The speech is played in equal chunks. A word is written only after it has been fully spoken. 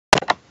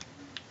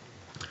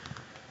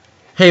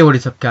Hey, what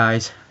is up,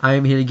 guys? I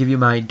am here to give you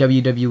my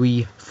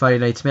WWE Friday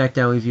Night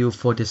Smackdown review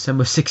for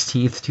December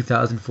 16th,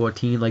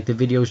 2014. Like, the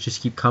videos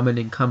just keep coming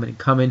and coming and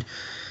coming.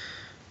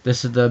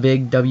 This is the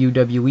big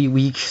WWE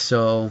week,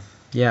 so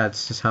yeah,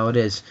 it's just how it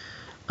is.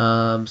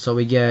 So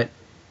we get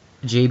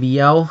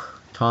JBL,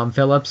 Tom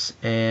Phillips,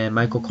 and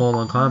Michael Cole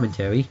on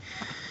commentary.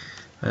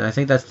 And I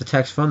think that's the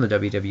text from the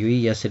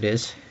WWE. Yes, it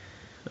is.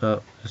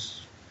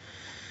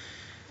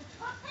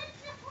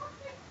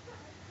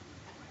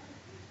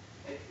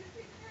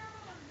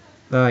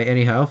 Alright,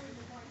 anyhow.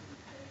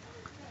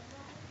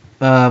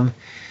 And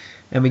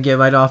we get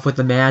right off with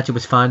the match. It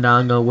was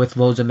Fandango with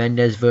Rosa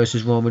Mendes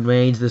versus Roman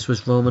Reigns. This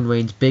was Roman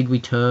Reigns' big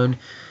return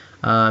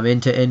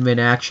into in-ring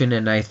action,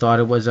 and I thought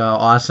it was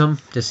awesome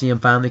to see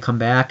him finally come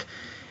back.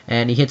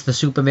 And he hits the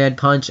Superman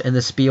punch and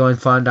the spear on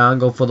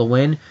Fandango for the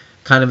win.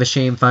 Kind of a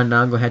shame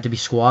Fandango had to be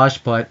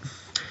squashed, but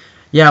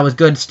yeah, it was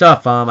good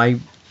stuff. I'm a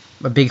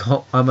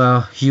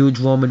huge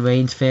Roman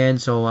Reigns fan,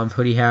 so I'm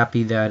pretty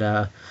happy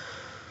that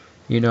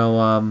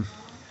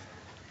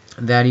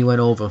that he went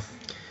over.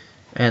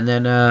 And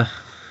then I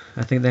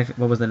think that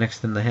what was the next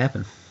thing that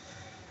happened?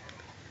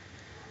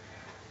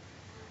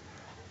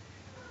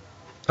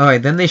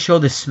 Alright, then they showed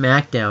the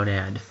Smackdown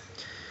ad.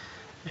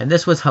 And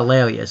this was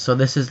hilarious. So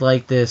this is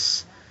like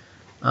this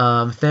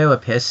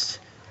therapist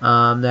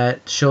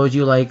that shows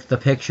you like the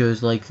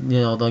pictures, like,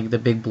 like the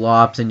big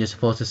blobs, and you're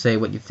supposed to say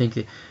what you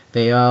think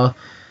they are.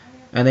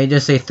 And they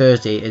just say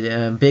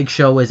Thursday. Big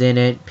Show was in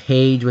it.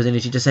 Paige was in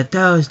it. She just said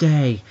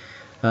Thursday.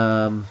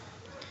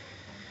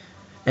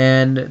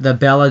 And the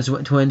Bella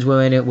twins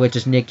were in it, which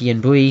is Nikki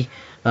and Brie.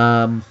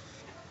 And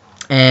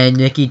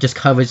Nikki just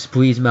covers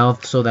Brie's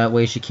mouth so that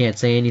way she can't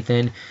say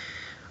anything.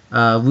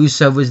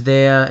 Rusev was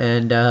there,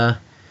 and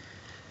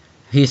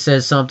he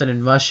says something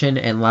in Russian,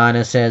 and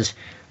Lana says,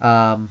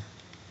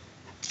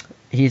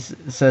 he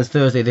says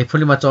Thursday. They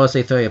pretty much all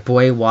say Thursday.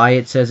 Bray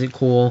Wyatt says it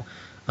cool.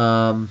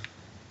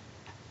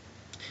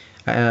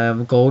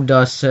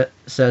 Goldust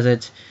says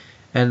it.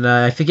 And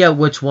I forget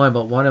which one,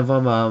 but one of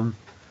them,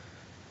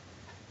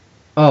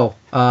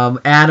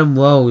 Adam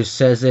Rose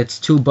says it's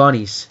two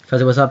bunnies, because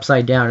it was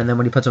upside down, and then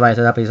when he puts it right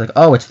up, he's like,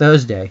 oh, it's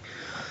Thursday.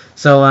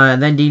 So, and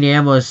then Dean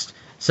Ambrose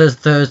says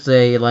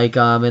Thursday, like,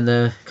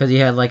 because he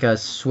had, like, a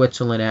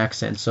Switzerland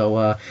accent.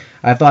 So,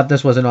 I thought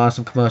this was an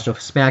awesome commercial.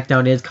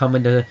 SmackDown is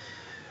going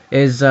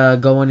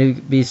to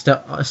be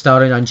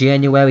starting on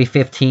January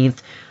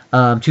 15th,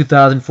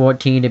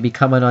 2014, to be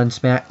coming on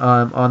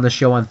on the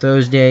show on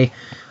Thursday.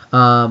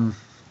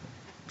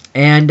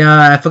 And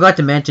I forgot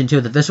to mention,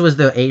 too, that this was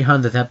their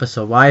 800th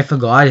episode. Why I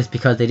forgot is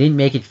because they didn't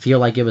make it feel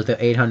like it was their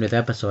 800th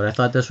episode. I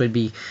thought this would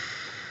be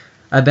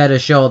a better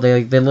show.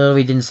 They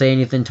literally didn't say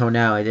anything until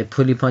now. It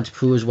pretty much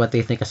proves what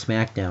they think of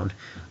SmackDown.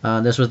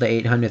 This was the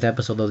 800th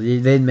episode, though. They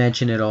didn't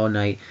mention it all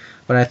night.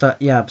 But I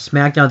thought, yeah,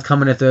 SmackDown's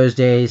coming to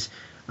Thursdays.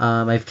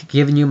 I've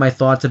given you my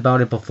thoughts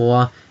about it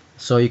before,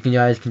 so you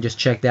guys can just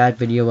check that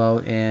video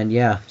out. And,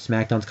 yeah,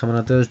 SmackDown's coming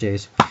on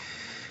Thursdays.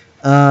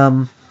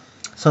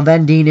 So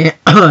then Dean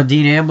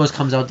Ambrose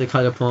comes out to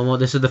cut a promo.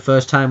 This is the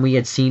first time we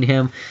had seen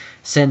him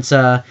since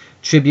since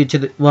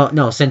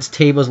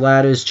Tables,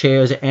 Ladders,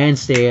 Chairs, and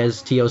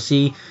Stairs, TOC.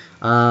 He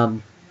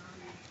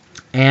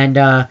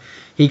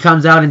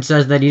comes out and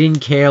says that he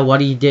didn't care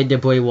what he did to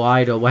Bray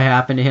Wyatt or what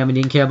happened to him. He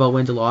didn't care about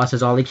wins or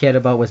losses. All he cared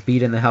about was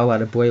beating the hell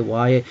out of Bray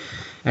Wyatt.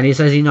 And he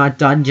says he's not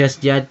done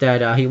just yet,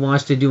 that he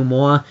wants to do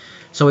more.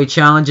 So he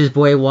challenges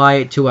Bray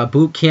Wyatt to a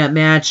boot camp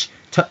match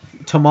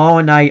tomorrow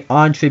night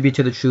on Tribute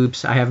to the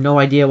Troops. I have no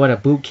idea what a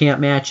boot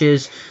camp match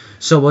is,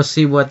 so we'll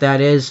see what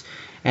that is.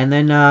 And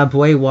then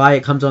Bray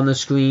Wyatt comes on the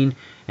screen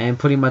and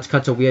pretty much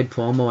cuts a weird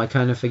promo. I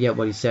kind of forget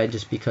what he said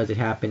just because it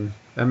happened.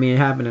 I mean, it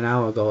happened an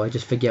hour ago. I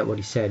just forget what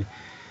he said.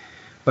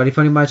 But he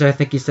pretty much, I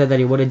think he said that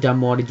he would have done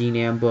more to Dean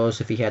Ambrose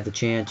if he had the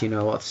chance,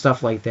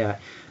 stuff like that.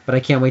 But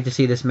I can't wait to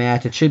see this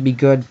match. It should be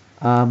good,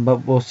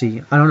 but we'll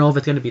see. I don't know if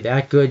it's going to be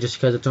that good just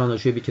because it's on the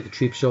Tribute to the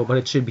Troops show, but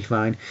it should be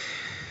fine.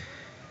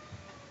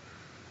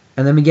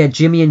 And then we get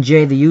Jimmy and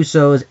Jay, the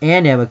Usos,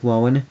 and Eric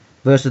Rowan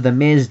versus The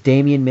Miz,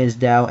 Damien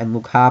Mizdow, and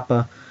Luke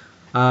Harper.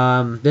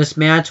 This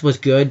match was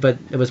good, but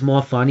it was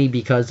more funny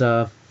because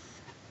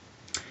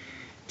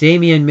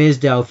Damien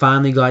Mizdow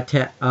finally got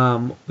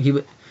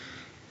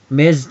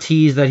Miz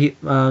teased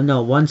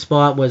that one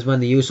spot was when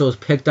the Usos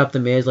picked up The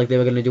Miz like they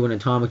were going to do an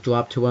atomic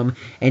drop to him,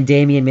 and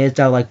Damien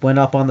Mizdow like went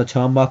up on the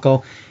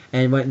turnbuckle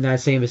and went in that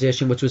same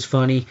position, which was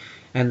funny.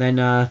 And then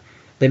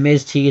The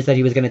Miz teased that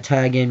he was going to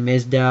tag in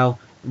Mizdow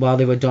while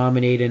they were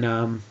dominating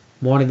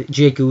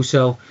Jake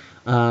Uso,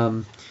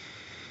 and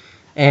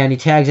he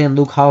tags in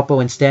Luke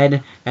Harper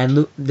instead,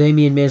 and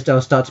Damien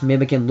Mizdow starts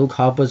mimicking Luke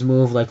Harper's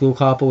move, like Luke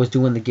Harper was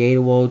doing the Gator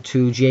Roll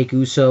to Jake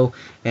Uso,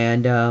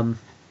 and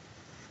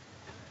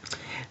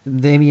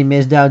Damien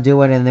Mizdow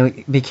do it, and there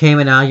became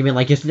an argument,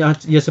 like,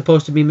 you're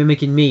supposed to be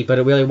mimicking me, but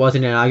it really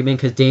wasn't an argument,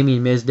 because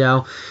Damien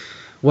Mizdow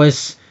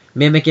was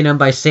mimicking him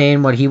by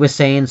saying what he was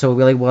saying, so it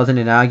really wasn't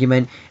an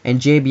argument. And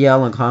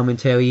JBL on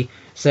commentary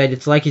said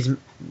it's like he's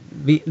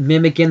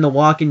mimicking The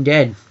Walking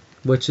Dead.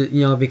 which,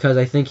 you know, because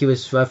I think he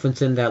was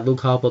referencing that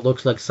Luke Harper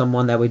looks like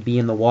someone that would be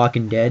in The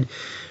Walking Dead.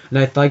 And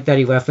I like that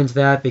he referenced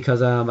that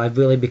because I've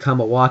really become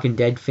a Walking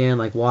Dead fan.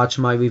 Like, watch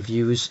my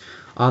reviews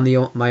on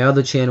my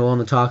other channel on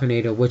the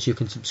Talkinator, which you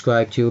can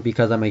subscribe to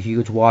because I'm a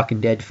huge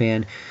Walking Dead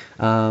fan.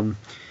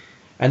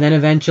 And then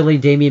eventually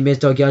Damien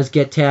Mizdow does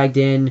get tagged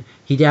in.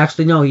 He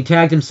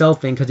tagged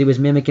himself in because he was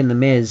mimicking The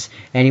Miz.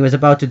 And he was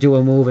about to do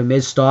a move, and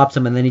Miz stops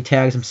him, and then he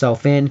tags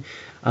himself in.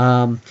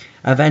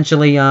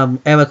 Eventually,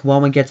 Eric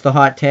Rowan gets the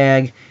hot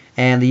tag,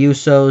 and the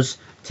Usos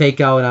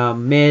take out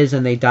Miz,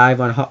 and they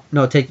dive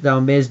on... take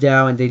down Miz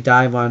down, and they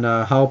dive on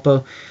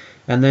Harper.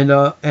 And then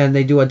and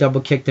they do a double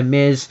kick to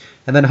Miz.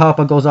 And then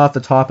Harper goes off the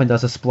top and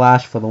does a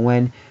splash for the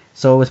win.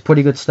 So it was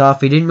pretty good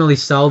stuff. He didn't really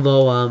sell,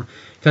 though...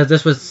 because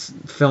this was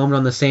filmed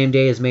on the same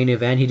day as main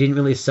event, he didn't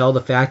really sell the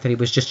fact that he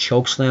was just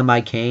chokeslammed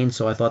by Kane,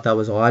 so I thought that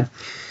was odd.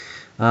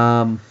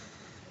 And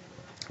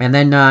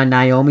then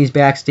Naomi's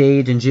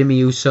backstage, and Jimmy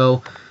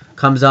Uso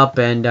comes up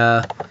and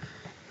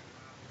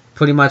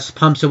pretty much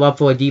pumps her up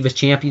for a Divas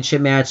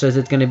Championship match, says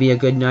it's going to be a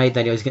good night,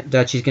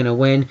 that she's going to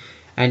win.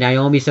 And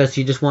Naomi says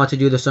she just wants to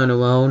do this on her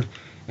own,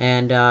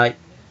 and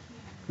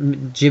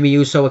Jimmy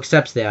Uso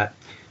accepts that.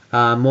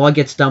 More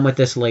gets done with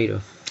this later.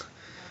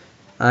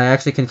 I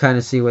actually can kind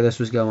of see where this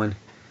was going.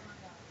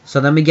 So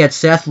then we get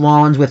Seth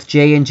Rollins with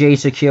J&J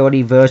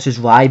Security versus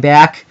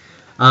Ryback.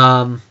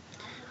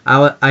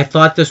 I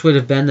thought this would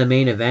have been the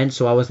main event,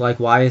 so I was like,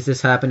 why is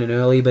this happening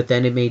early? But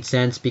then it made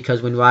sense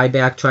because when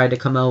Ryback tried to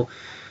come out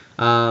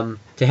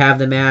to have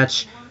the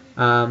match,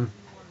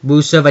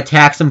 Rusev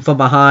attacks him from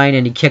behind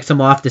and he kicks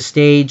him off the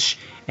stage.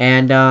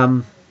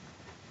 And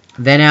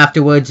then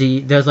afterwards,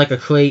 there's like a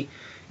crate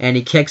and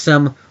he kicks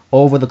him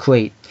over the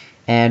crate.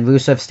 And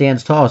Rusev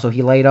stands tall, so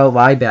he laid out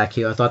Ryback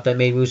here. I thought that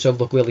made Rusev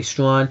look really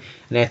strong,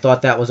 and I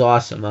thought that was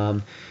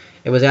awesome.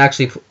 It was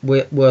actually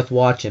worth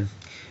watching.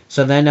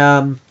 So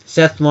then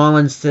Seth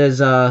Rollins says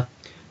that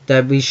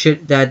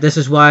this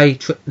is why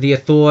the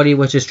Authority,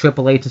 which is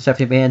Triple H and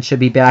Stephanie McMahon, should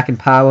be back in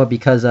power,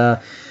 because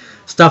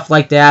stuff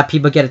like that,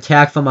 people get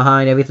attacked from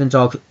behind, everything's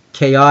all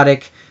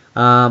chaotic.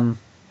 And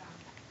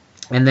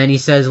then he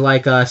says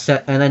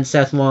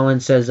Seth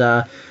Rollins says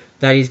that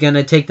he's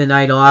gonna take the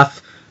night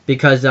off,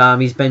 because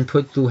he's been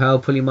put through hell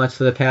pretty much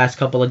for the past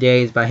couple of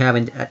days by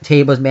having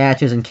tables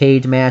matches and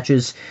cage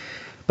matches.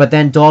 But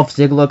then Dolph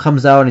Ziggler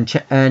comes out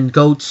and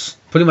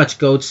pretty much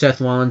goats Seth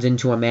Rollins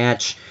into a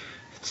match,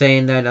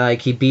 saying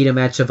that he beat him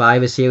at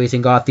Survivor Series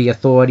and got the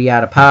Authority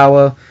out of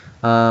power.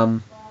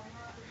 And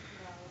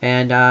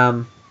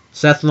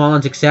Seth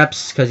Rollins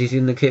accepts because he's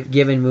in the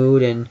giving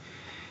mood and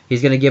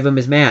he's going to give him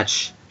his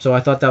match. So I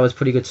thought that was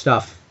pretty good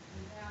stuff.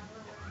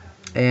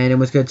 And it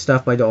was good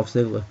stuff by Dolph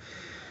Ziggler.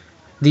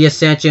 The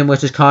Ascension,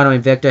 which is Connor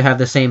and Victor, have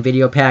the same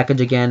video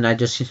package again. I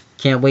just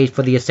can't wait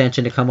for the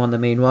Ascension to come on the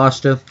main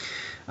roster.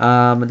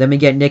 Then we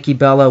get Nikki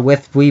Bella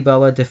with Brie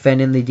Bella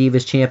defending the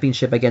Divas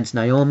Championship against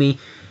Naomi.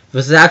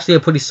 This is actually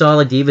a pretty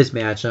solid Divas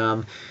match.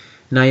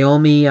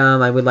 Naomi,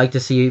 I would like to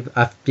see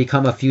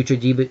become a future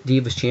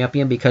Divas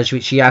Champion because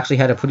she actually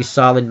had a pretty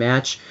solid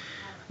match.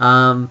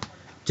 During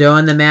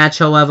the match,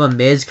 however,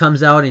 Miz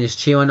comes out and is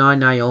cheering on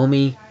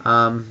Naomi,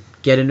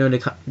 getting her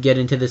to get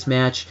into this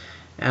match.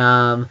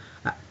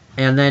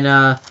 And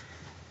then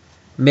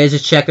Miz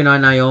is checking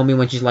on Naomi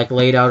when she's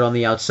laid out on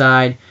the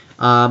outside.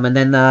 And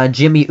then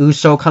Jimmy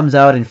Uso comes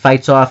out and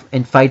fights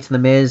the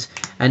Miz.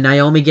 And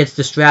Naomi gets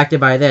distracted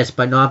by this,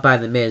 but not by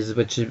the Miz,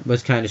 which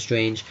was kind of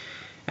strange.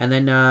 And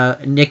then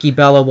Nikki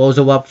Bella rolls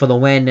her up for the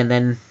win. And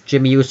then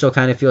Jimmy Uso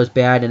kind of feels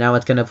bad, and now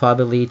it's going to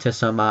probably lead to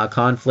some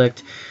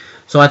conflict.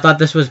 So I thought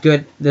this was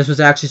good. This was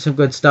actually some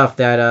good stuff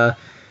that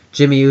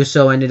Jimmy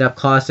Uso ended up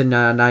costing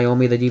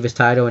Naomi the Divas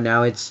title, and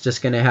now it's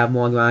just going to have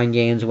more grind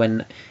games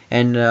with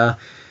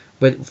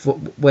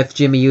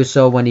Jimmy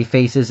Uso when he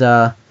faces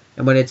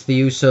when it's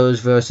the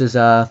Usos versus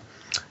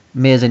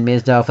Miz and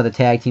Mizdow for the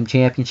tag team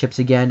championships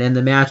again. And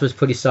the match was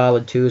pretty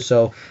solid too,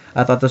 so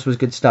I thought this was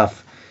good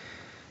stuff.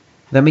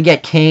 Then we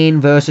get Kane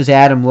versus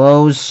Adam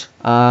Rose.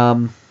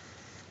 Kane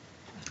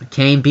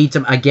beats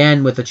him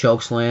again with a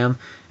chokeslam,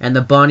 and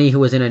the Bunny, who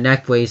was in a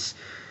neck brace,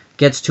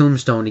 gets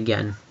tombstoned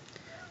again.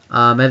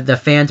 The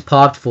fans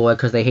popped for it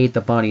because they hate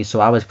the Bunny, so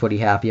I was pretty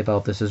happy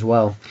about this as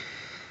well.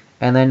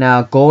 And then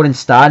Gold and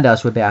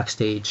Stardust were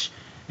backstage.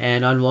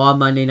 And on Raw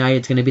Monday night,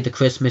 it's going to be the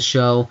Christmas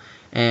show,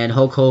 and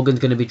Hulk Hogan's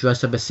going to be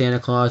dressed up as Santa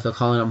Claus. They're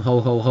calling him Ho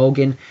Ho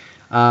Hogan.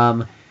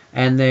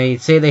 And they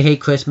say they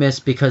hate Christmas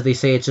because they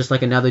say it's just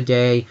like another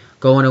day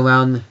going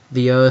around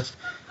the earth,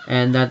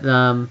 and that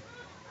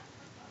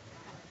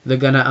they're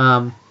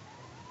gonna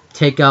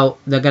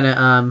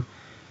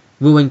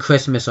ruin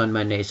Christmas on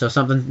Monday. So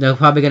they're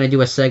probably gonna do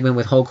a segment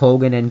with Hulk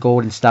Hogan and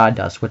Gold and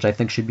Stardust, which I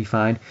think should be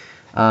fine.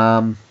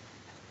 And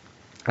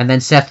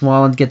then Seth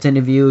Rollins gets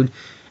interviewed,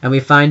 and we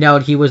find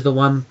out he was the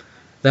one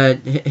that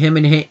him,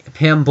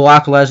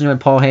 Brock Lesnar,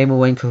 and Paul Heyman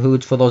were in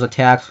cahoots for those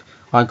attacks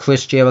on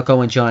Chris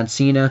Jericho and John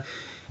Cena.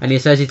 And he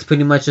says he's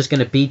pretty much just going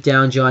to beat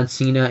down John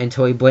Cena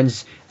until he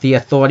brings the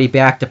Authority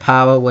back to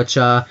power, which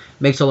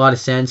makes a lot of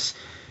sense.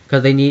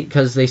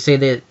 because they say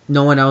that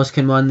no one else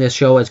can run this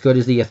show as good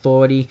as the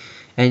Authority,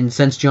 and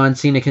since John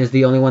Cena is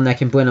the only one that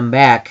can bring him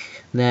back,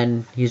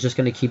 then he's just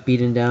gonna keep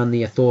beating down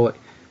the Authority,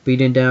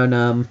 beating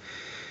down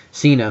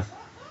Cena,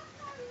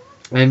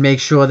 and make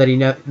sure that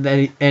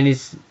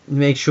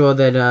make sure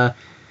that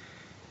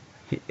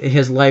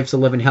his life's a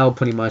living hell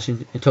pretty much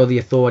until the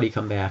Authority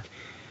come back.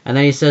 And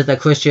then he says that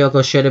Chris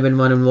Jericho should have been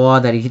running Raw,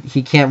 that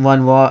he can't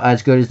run Raw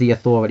as good as the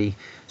Authority.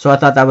 So I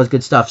thought that was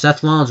good stuff.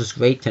 Seth Rollins was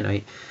great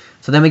tonight.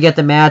 So then we get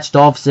the match,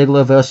 Dolph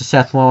Ziggler versus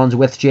Seth Rollins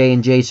with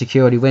J&J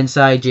Security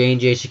ringside.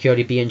 J&J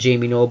Security being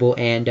Jamie Noble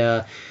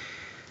and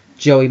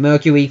Joey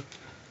Mercury.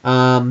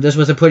 This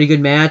was a pretty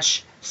good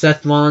match.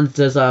 Seth Rollins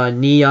does a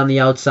knee on the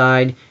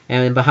outside,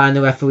 and behind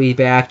the referee's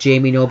back,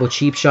 Jamie Noble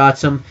cheap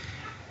shots him.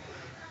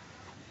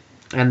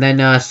 And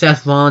then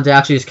Seth Rollins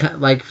actually is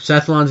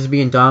Seth Rollins is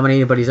being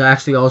dominated, but he's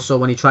actually also,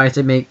 when he tries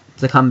to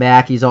come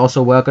back, he's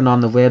also working on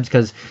the ribs,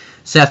 because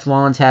Seth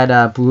Rollins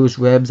had bruised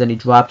ribs and he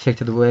drop kicked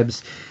to the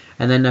ribs.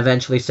 And then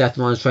eventually Seth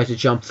Rollins tries to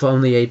jump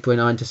from the apron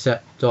onto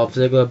Dolph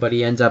Ziggler, but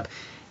he ends up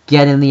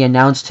getting the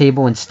announce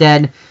table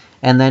instead.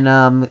 And then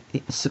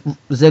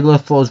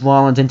Ziggler throws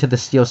Rollins into the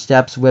steel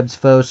steps, ribs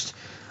first.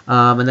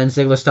 And then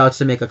Ziggler starts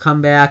to make a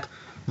comeback.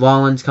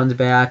 Rollins comes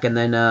back, and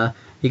then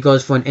he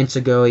goes for an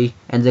enziguri,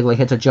 and Ziggler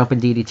hits a jumping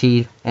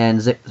DDT,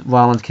 and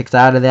Rollins kicks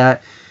out of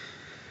that.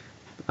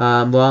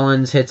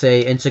 Rollins hits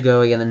a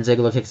enziguri, and then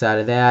Ziggler kicks out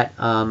of that.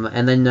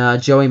 And then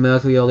Joey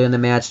Mercury earlier in the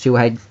match too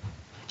had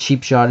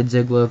cheap shotted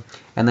Ziggler,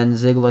 and then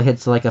Ziggler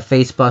hits like a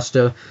face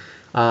buster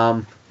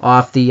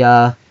off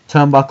the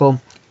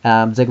turnbuckle.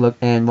 Ziggler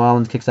and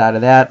Rollins kicks out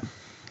of that.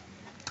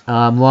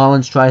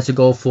 Rollins tries to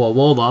go for a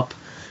roll up.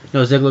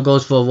 Ziggler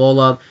goes for a roll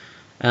up.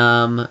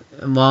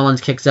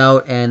 Rollins kicks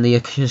out, and the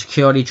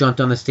security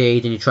jumped on the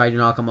stage, and he tried to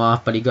knock him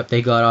off, but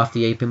they got off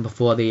the apron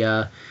before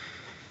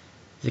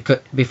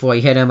before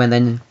he hit him, and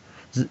then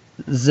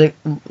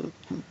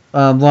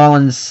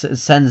Rollins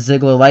sends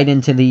Ziggler right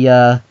into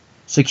the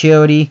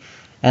security,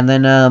 and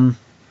then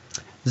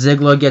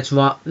Ziggler gets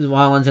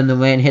Rollins in the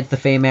ring, hits the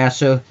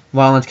Fameasser.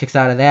 Rollins kicks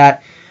out of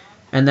that,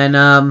 and then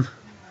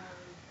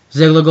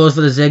Ziggler goes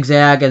for the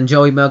zigzag, and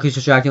Joey Mercury's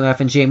distracting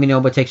left, and Jamie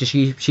Noble takes a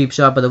cheap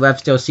shot, but the ref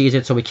still sees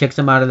it, so he kicks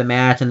him out of the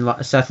match, and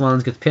Seth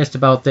Rollins gets pissed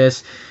about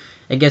this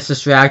and gets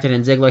distracted,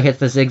 and Ziggler hits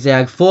the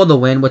zigzag for the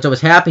win, which I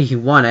was happy he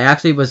won. I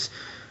actually was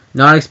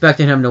not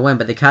expecting him to win,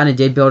 but they kind of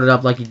did build it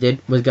up like he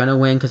was going to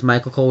win, because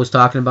Michael Cole was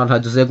talking about how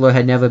Ziggler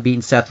had never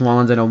beaten Seth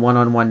Rollins in a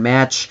one-on-one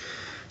match.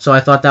 So I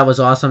thought that was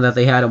awesome that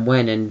they had him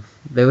win, and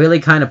they're really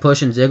kind of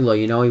pushing Ziggler.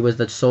 He was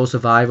the sole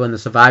survivor in the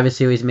Survivor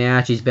Series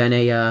match. He's been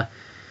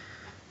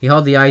he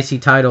held the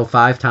IC title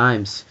 5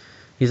 times.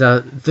 He's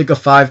I think a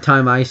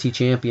 5-time IC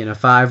champion, a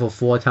 5 or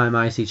 4-time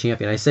IC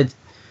champion. I said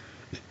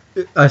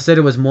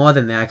it was more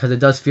than that, because it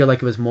does feel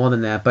like it was more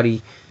than that, but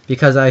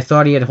because I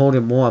thought he had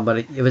holding more, but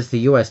it was the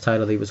U.S.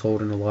 title he was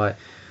holding a lot.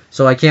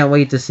 So I can't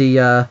wait to see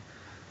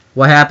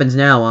what happens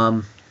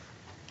now.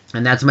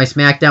 And that's my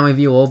SmackDown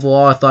review.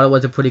 Overall, I thought it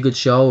was a pretty good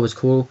show. It was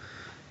cool.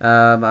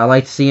 I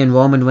liked seeing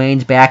Roman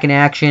Reigns back in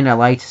action. I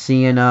liked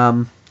seeing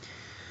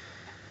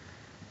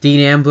Dean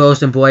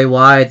Ambrose and Bray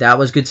Wyatt. That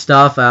was good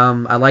stuff. I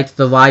liked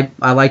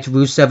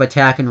Rusev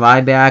attacking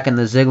Ryback, and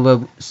the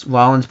Ziggler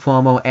Rollins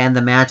promo, and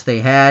the match they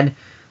had.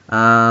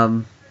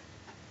 I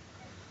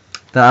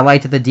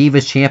liked the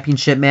Divas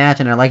Championship match,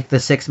 and I liked the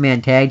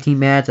 6-man tag team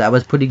match. That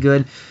was pretty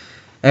good.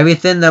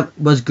 Everything that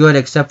was good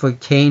except for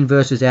Kane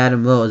versus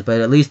Adam Rose, but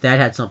at least that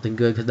had something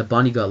good, because the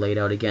bunny got laid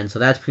out again. So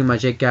that's pretty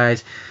much it,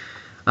 guys.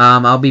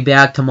 I'll be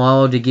back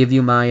tomorrow to give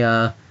you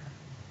my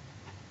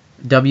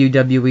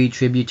WWE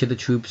Tribute to the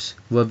Troops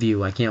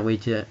review. I can't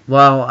wait to.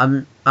 Well,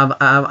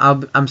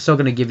 I'm still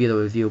gonna give you the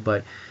review,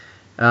 but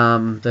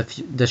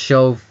the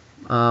show.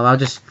 I'll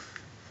just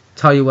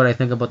tell you what I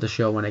think about the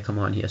show when I come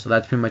on here. So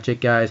that's pretty much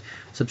it, guys.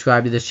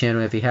 Subscribe to this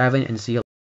channel if you haven't, and see you.